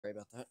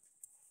sorry about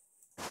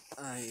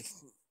that.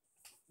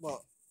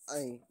 Well,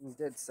 I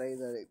did say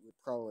that it would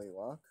probably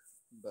lock,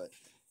 but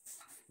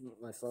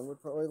my phone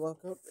would probably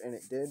lock up, and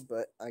it did,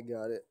 but I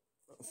got it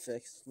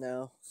fixed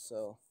now,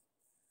 so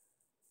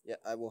yeah,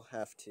 I will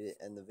have to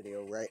end the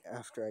video right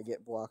after I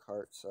get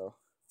Blockheart, so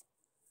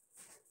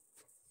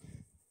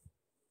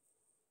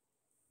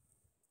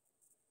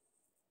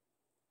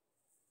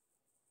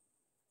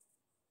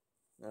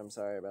I'm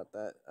sorry about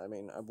that. I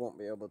mean, I won't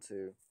be able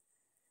to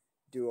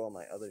do all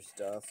my other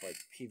stuff, like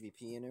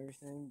PvP and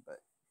everything,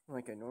 but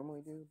like I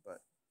normally do,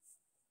 but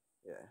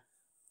yeah.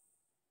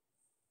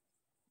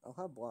 I'll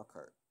have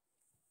Blockheart.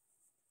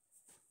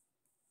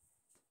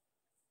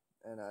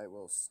 And I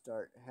will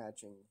start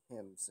hatching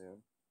him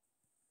soon.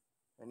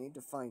 I need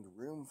to find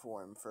room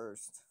for him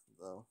first,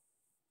 though.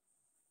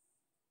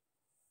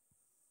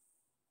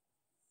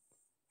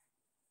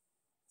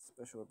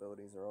 Special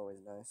abilities are always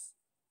nice.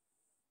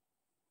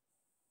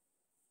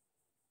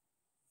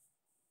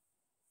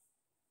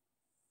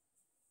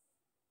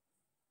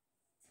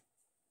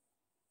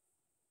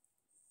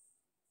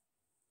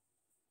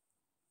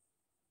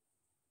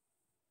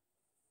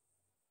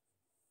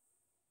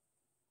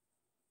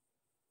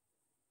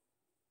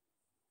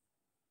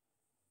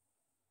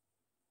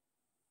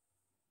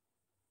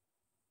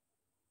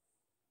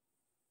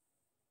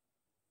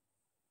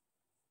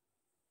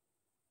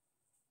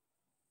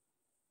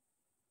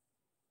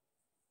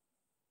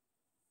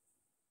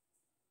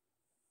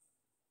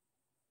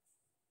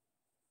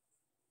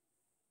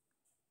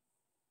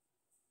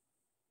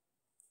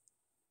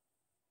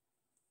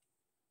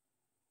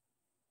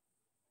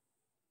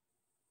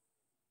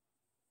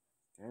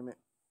 Damn it.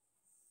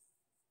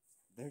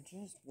 They're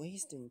just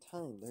wasting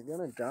time. They're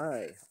gonna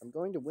die. I'm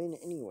going to win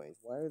anyways.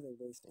 Why are they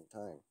wasting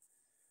time?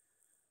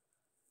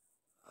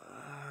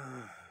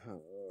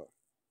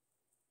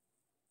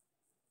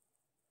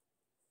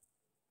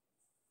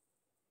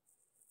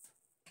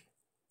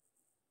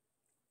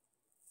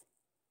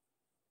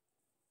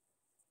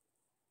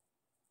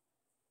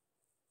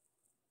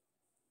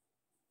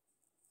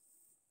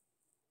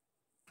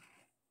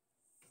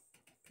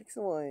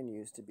 Pixeline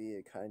used to be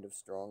a kind of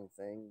strong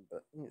thing,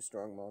 but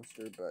strong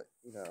monster, but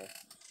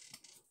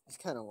it's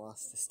kind of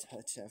lost its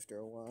touch after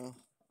a while.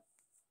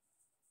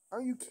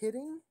 Are you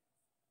kidding?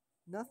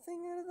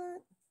 Nothing out of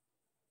that?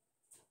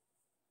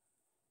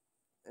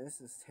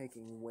 This is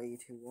taking way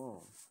too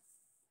long.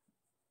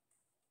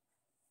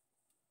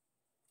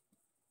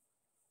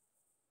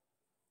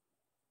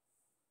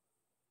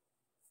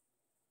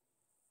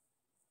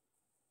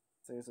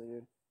 Seriously,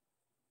 dude.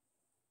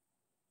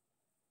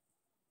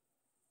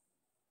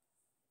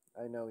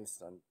 I know he's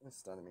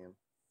stunning me.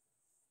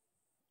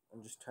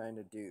 I'm just trying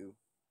to do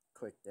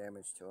quick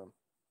damage to him.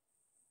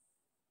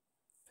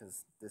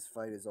 Because this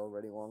fight is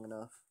already long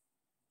enough.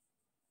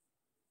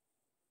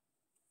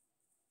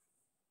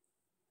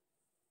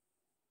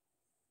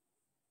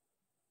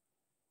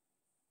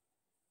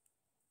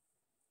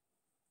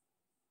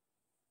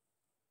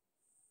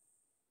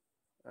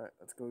 Alright,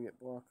 let's go get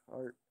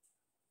Blockheart.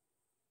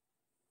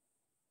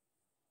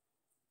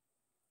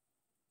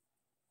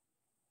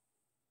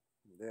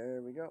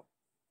 There we go.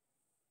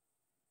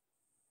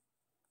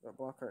 Got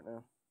Blockheart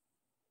now.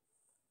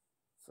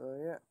 So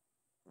yeah.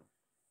 I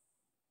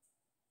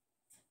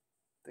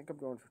think I'm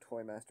going for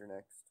Toy Master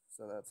next.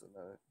 So that's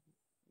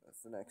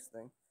the next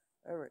thing.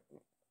 Alright.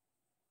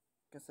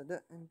 Guess I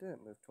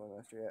didn't move Toy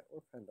Master yet,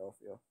 or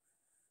Pandolfio.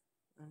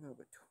 I don't know,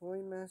 but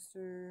Toy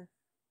Master...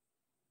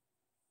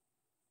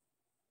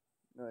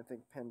 No, I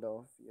think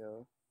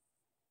Pandolfio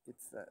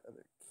gets that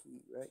other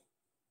key, right?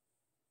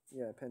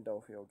 Yeah,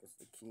 Pandolfio gets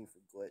the key for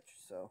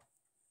glitch, so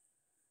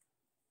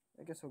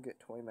I guess I'll get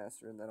Toy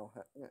Master, and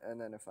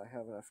then if I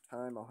have enough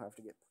time, I'll have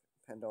to get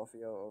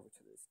Pandolfio over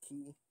to this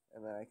key,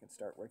 and then I can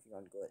start working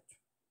on glitch.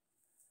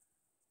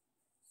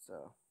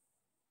 So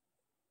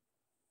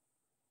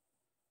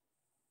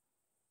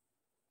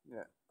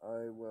yeah,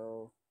 I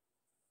will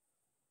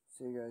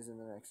see you guys in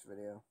the next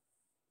video.